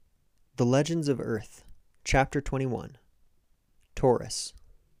The Legends of Earth, Chapter 21, Taurus.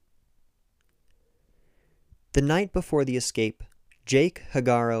 The night before the escape, Jake,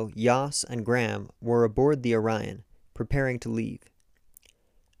 Hagaro, Yas, and Graham were aboard the Orion, preparing to leave.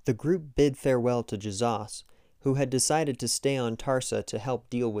 The group bid farewell to Jazas, who had decided to stay on Tarsa to help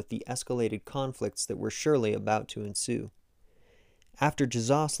deal with the escalated conflicts that were surely about to ensue. After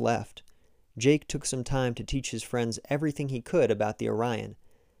Jazas left, Jake took some time to teach his friends everything he could about the Orion,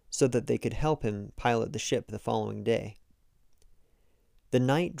 so that they could help him pilot the ship the following day. The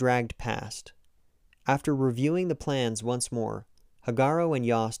night dragged past. After reviewing the plans once more, Hagaro and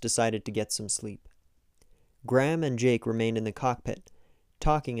Yas decided to get some sleep. Graham and Jake remained in the cockpit,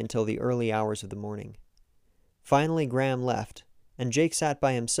 talking until the early hours of the morning. Finally, Graham left, and Jake sat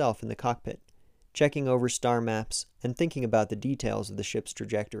by himself in the cockpit, checking over star maps and thinking about the details of the ship's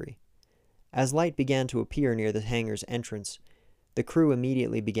trajectory. As light began to appear near the hangar's entrance, the crew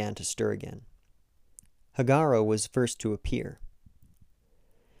immediately began to stir again. Hagaro was first to appear.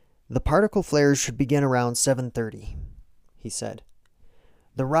 "The particle flares should begin around 7:30, he said.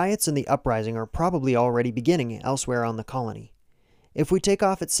 "The riots and the uprising are probably already beginning elsewhere on the colony. If we take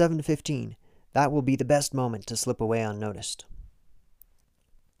off at 7:15, that will be the best moment to slip away unnoticed."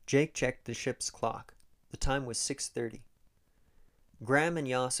 Jake checked the ship's clock. The time was 6:30. Graham and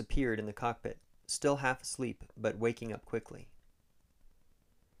Yas appeared in the cockpit, still half asleep, but waking up quickly.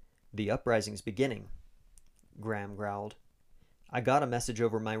 "The uprising's beginning," Graham growled. "I got a message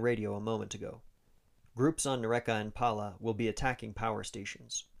over my radio a moment ago. Groups on Nareka and Pala will be attacking power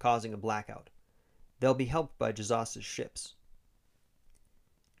stations, causing a blackout. They'll be helped by Jazas's ships."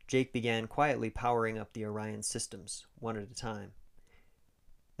 Jake began quietly powering up the Orion systems, one at a time.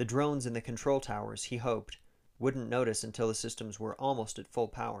 The drones in the control towers, he hoped, wouldn't notice until the systems were almost at full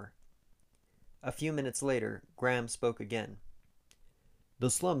power. A few minutes later, Graham spoke again. "The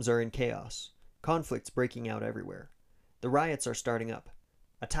slums are in chaos. Conflicts breaking out everywhere. The riots are starting up.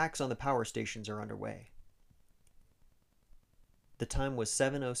 Attacks on the power stations are underway." The time was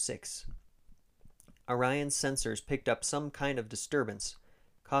 7:06. Orion's sensors picked up some kind of disturbance,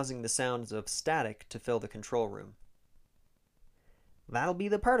 causing the sounds of static to fill the control room. "That'll be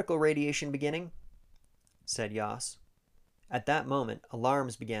the particle radiation beginning," said Yas. At that moment,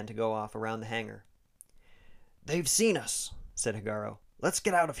 alarms began to go off around the hangar. "They've seen us," said Hagaro. "Let's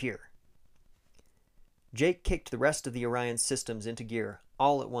get out of here." Jake kicked the rest of the Orion systems into gear,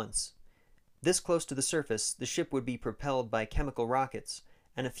 all at once. This close to the surface, the ship would be propelled by chemical rockets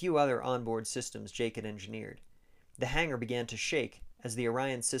and a few other onboard systems Jake had engineered. The hangar began to shake as the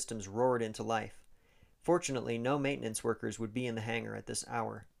Orion systems roared into life. Fortunately, no maintenance workers would be in the hangar at this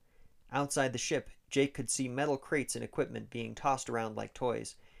hour. Outside the ship, Jake could see metal crates and equipment being tossed around like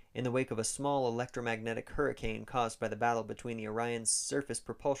toys, in the wake of a small electromagnetic hurricane caused by the battle between the Orion's surface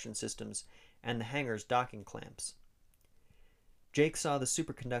propulsion systems and the hangar's docking clamps. Jake saw the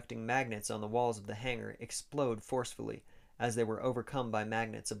superconducting magnets on the walls of the hangar explode forcefully as they were overcome by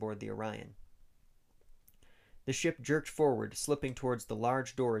magnets aboard the Orion. The ship jerked forward, slipping towards the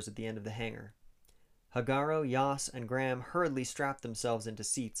large doors at the end of the hangar. Hagaro, Yas, and Graham hurriedly strapped themselves into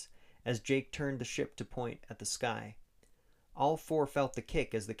seats as Jake turned the ship to point at the sky. All four felt the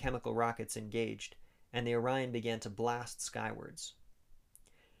kick as the chemical rockets engaged, and the Orion began to blast skywards.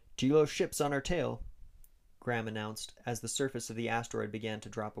 "Telos ship's on our tail," Graham announced as the surface of the asteroid began to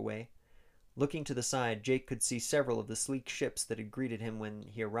drop away. Looking to the side, Jake could see several of the sleek ships that had greeted him when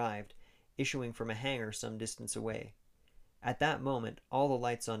he arrived, issuing from a hangar some distance away. At that moment, all the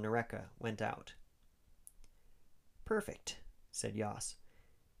lights on Nareka went out. "Perfect," said Yas.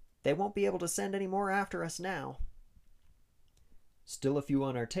 "They won't be able to send any more after us now." "Still a few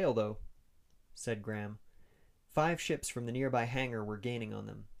on our tail, though," said Graham. 5 ships from the nearby hangar were gaining on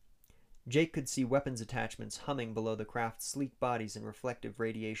them. Jake could see weapons attachments humming below the craft's sleek bodies and reflective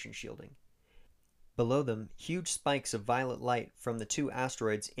radiation shielding. Below them, huge spikes of violet light from the 2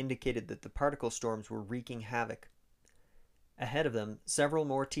 asteroids indicated that the particle storms were wreaking havoc. Ahead of them, several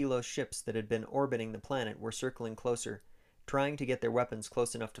more Telos ships that had been orbiting the planet were circling closer, trying to get their weapons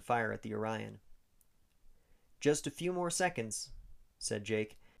close enough to fire at the Orion. "Just a few more seconds," said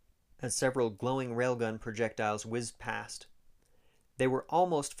Jake, as several glowing railgun projectiles whizzed past. They were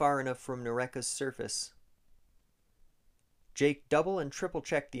almost far enough from Nareka's surface. Jake double and triple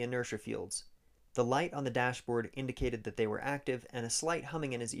checked the inertia fields. The light on the dashboard indicated that they were active, and a slight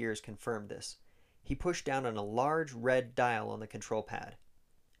humming in his ears confirmed this. He pushed down on a large red dial on the control pad.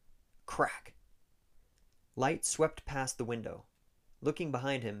 Crack! Light swept past the window. Looking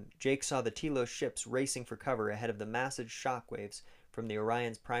behind him, Jake saw the Telos ships racing for cover ahead of the massive shockwaves from the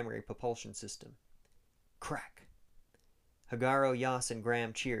Orion's primary propulsion system. Crack! Hagaro, Yas, and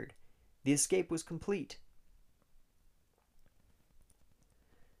Graham cheered. The escape was complete.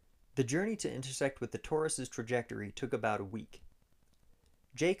 The journey to intersect with the Taurus's trajectory took about a week.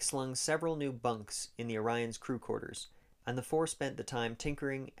 Jake slung several new bunks in the Orion's crew quarters, and the four spent the time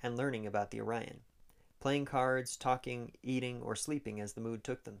tinkering and learning about the Orion, playing cards, talking, eating, or sleeping as the mood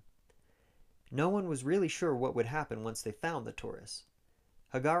took them. No one was really sure what would happen once they found the Taurus.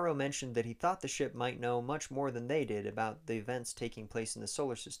 Hagaro mentioned that he thought the ship might know much more than they did about the events taking place in the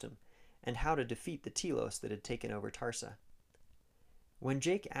solar system and how to defeat the Telos that had taken over Tarsa. When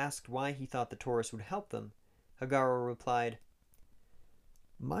Jake asked why he thought the Taurus would help them, Hagaro replied,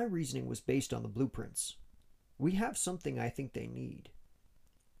 "My reasoning was based on the blueprints. We have something I think they need."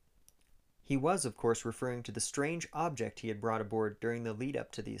 He was, of course, referring to the strange object he had brought aboard during the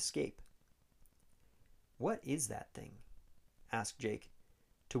lead-up to the escape. "What is that thing?" asked Jake,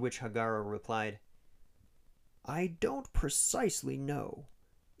 to which Hagaro replied, "I don't precisely know.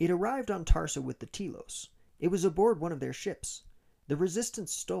 It arrived on Tarsa with the Telos. It was aboard one of their ships. The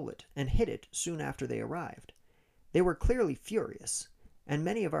Resistance stole it and hid it soon after they arrived. They were clearly furious, and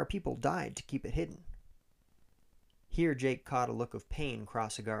many of our people died to keep it hidden." Here Jake caught a look of pain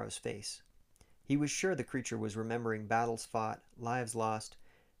cross Hagaro's face. He was sure the creature was remembering battles fought, lives lost,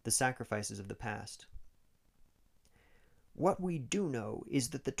 the sacrifices of the past. "What we do know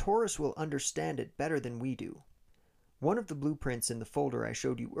is that the Taurus will understand it better than we do. One of the blueprints in the folder I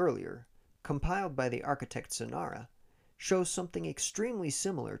showed you earlier, compiled by the architect Sonara, shows something extremely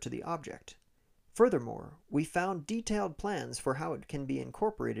similar to the object. Furthermore, we found detailed plans for how it can be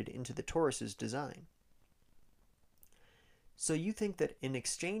incorporated into the Taurus's design." "So you think that in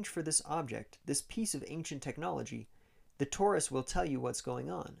exchange for this object, this piece of ancient technology, the Taurus will tell you what's going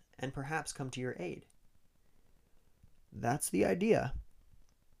on, and perhaps come to your aid?" "That's the idea,"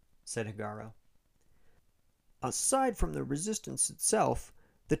 said Hagaro. "Aside from the Resistance itself,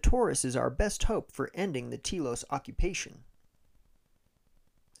 the Taurus is our best hope for ending the Telos occupation."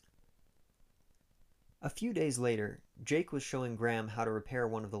 A few days later, Jake was showing Graham how to repair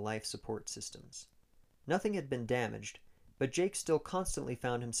one of the life support systems. Nothing had been damaged, but Jake still constantly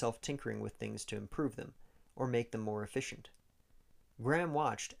found himself tinkering with things to improve them, or make them more efficient. Graham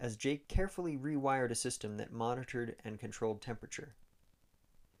watched as Jake carefully rewired a system that monitored and controlled temperature.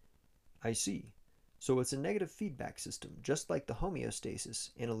 "I see. So it's a negative feedback system, just like the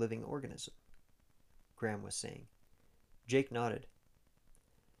homeostasis in a living organism," Graham was saying. Jake nodded.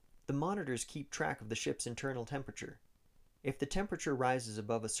 "The monitors keep track of the ship's internal temperature. If the temperature rises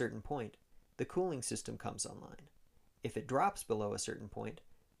above a certain point, the cooling system comes online. If it drops below a certain point,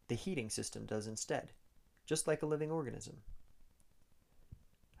 the heating system does instead, just like a living organism."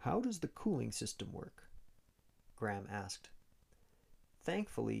 "How does the cooling system work?" Graham asked.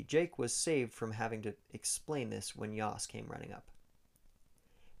 Thankfully, Jake was saved from having to explain this when Yas came running up.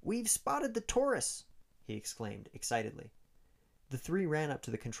 "We've spotted the Taurus!" he exclaimed excitedly. The three ran up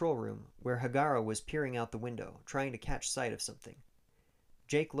to the control room, where Hagaro was peering out the window, trying to catch sight of something.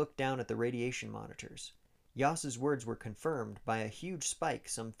 Jake looked down at the radiation monitors. Yas's words were confirmed by a huge spike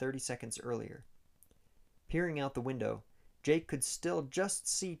some 30 seconds earlier. Peering out the window, Jake could still just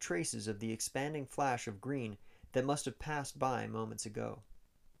see traces of the expanding flash of green that must have passed by moments ago.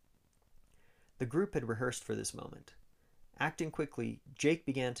 The group had rehearsed for this moment. Acting quickly, Jake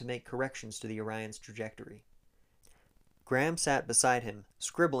began to make corrections to the Orion's trajectory. Graham sat beside him,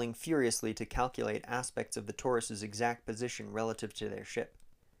 scribbling furiously to calculate aspects of the Taurus's exact position relative to their ship.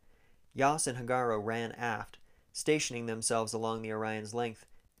 Yas and Hagaro ran aft, stationing themselves along the Orion's length,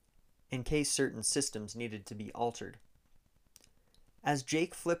 in case certain systems needed to be altered. As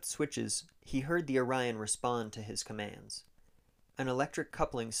Jake flipped switches, he heard the Orion respond to his commands. An electric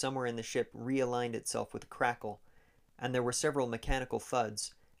coupling somewhere in the ship realigned itself with a crackle, and there were several mechanical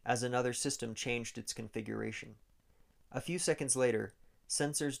thuds as another system changed its configuration. A few seconds later,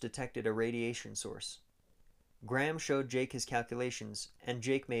 sensors detected a radiation source. Graham showed Jake his calculations, and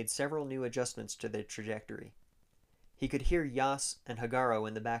Jake made several new adjustments to the trajectory. He could hear Yas and Hagaro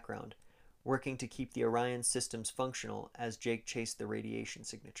in the background, working to keep the Orion systems functional as Jake chased the radiation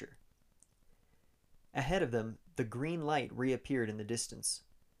signature. Ahead of them, the green light reappeared in the distance.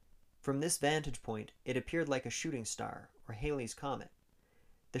 From this vantage point, it appeared like a shooting star, or Halley's Comet.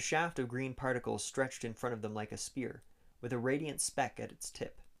 The shaft of green particles stretched in front of them like a spear, with a radiant speck at its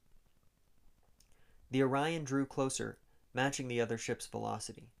tip. The Orion drew closer, matching the other ship's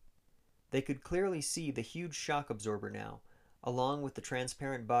velocity. They could clearly see the huge shock absorber now, along with the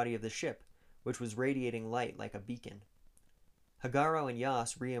transparent body of the ship, which was radiating light like a beacon. Hagaro and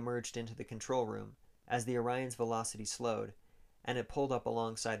Yas re-emerged into the control room as the Orion's velocity slowed, and it pulled up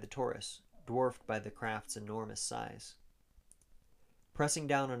alongside the Taurus, dwarfed by the craft's enormous size. Pressing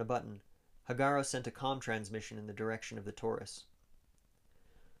down on a button, Hagaro sent a comm transmission in the direction of the Taurus.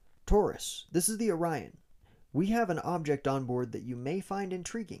 Taurus, this is the Orion. We have an object on board that you may find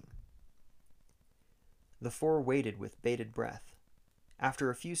intriguing. The four waited with bated breath. After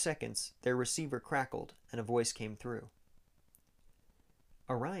a few seconds, their receiver crackled and a voice came through.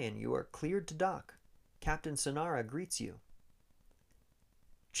 Orion, you are cleared to dock. Captain Sonara greets you.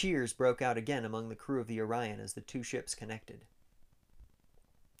 Cheers broke out again among the crew of the Orion as the two ships connected.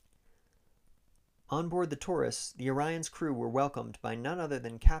 On board the Taurus, the Orion's crew were welcomed by none other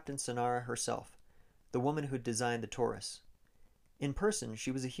than Captain Sonara herself, the woman who had designed the Taurus. In person, she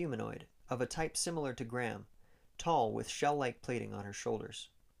was a humanoid, of a type similar to Graham, tall with shell-like plating on her shoulders.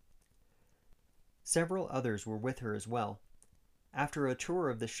 Several others were with her as well. After a tour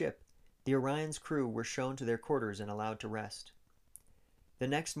of the ship, the Orion's crew were shown to their quarters and allowed to rest. The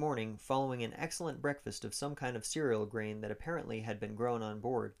next morning, following an excellent breakfast of some kind of cereal grain that apparently had been grown on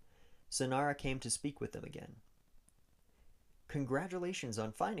board, Sonara came to speak with them again. "Congratulations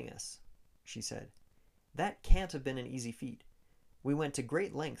on finding us," she said. "That can't have been an easy feat. We went to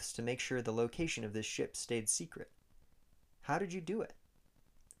great lengths to make sure the location of this ship stayed secret. How did you do it?"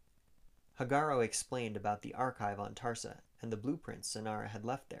 Hagaro explained about the archive on Tarsa and the blueprints Sonara had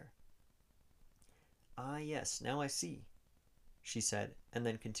left there. "Ah, yes, now I see," she said, and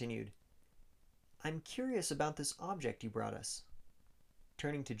then continued. "I'm curious about this object you brought us."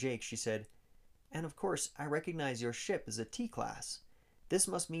 Turning to Jake, she said, "And of course, I recognize your ship as a T-class. This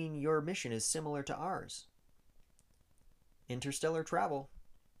must mean your mission is similar to ours." "Interstellar travel,"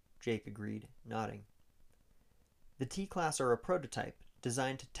 Jake agreed, nodding. "The T-class are a prototype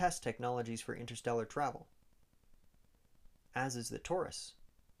designed to test technologies for interstellar travel." "As is the Taurus,"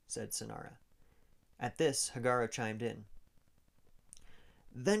 said Sonara. At this, Hagaro chimed in.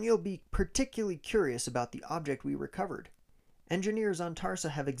 "Then you'll be particularly curious about the object we recovered. Engineers on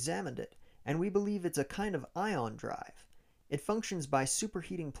Tarsa have examined it, and we believe it's a kind of ion drive. It functions by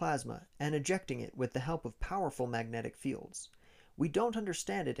superheating plasma and ejecting it with the help of powerful magnetic fields. We don't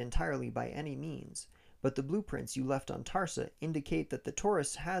understand it entirely by any means, but the blueprints you left on Tarsa indicate that the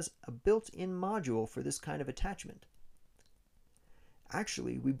Taurus has a built-in module for this kind of attachment.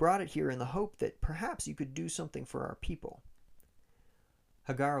 Actually, we brought it here in the hope that perhaps you could do something for our people."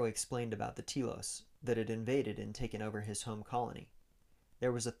 Hagaro explained about the Telos that had invaded and taken over his home colony.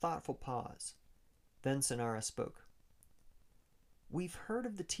 There was a thoughtful pause. Then Sonara spoke. "We've heard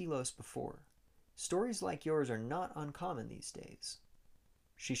of the Telos before. Stories like yours are not uncommon these days."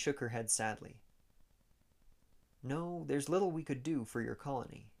 She shook her head sadly. "No, there's little we could do for your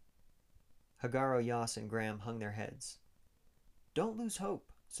colony." Hagaro, Yas, and Graham hung their heads. "Don't lose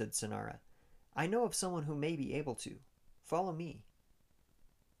hope," said Sonara. "I know of someone who may be able to. Follow me."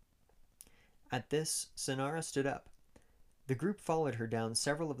 At this, Sonara stood up. The group followed her down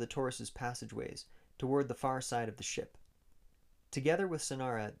several of the Taurus's passageways toward the far side of the ship. Together with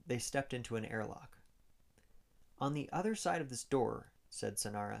Sonara, they stepped into an airlock. "On the other side of this door," said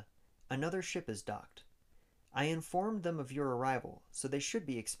Sonara, "another ship is docked. I informed them of your arrival, so they should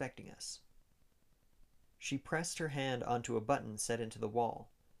be expecting us." She pressed her hand onto a button set into the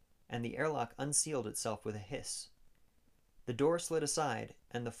wall, and the airlock unsealed itself with a hiss. The door slid aside,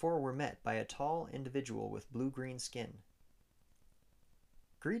 and the four were met by a tall individual with blue-green skin.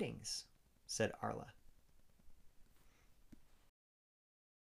 "Greetings," said Arla.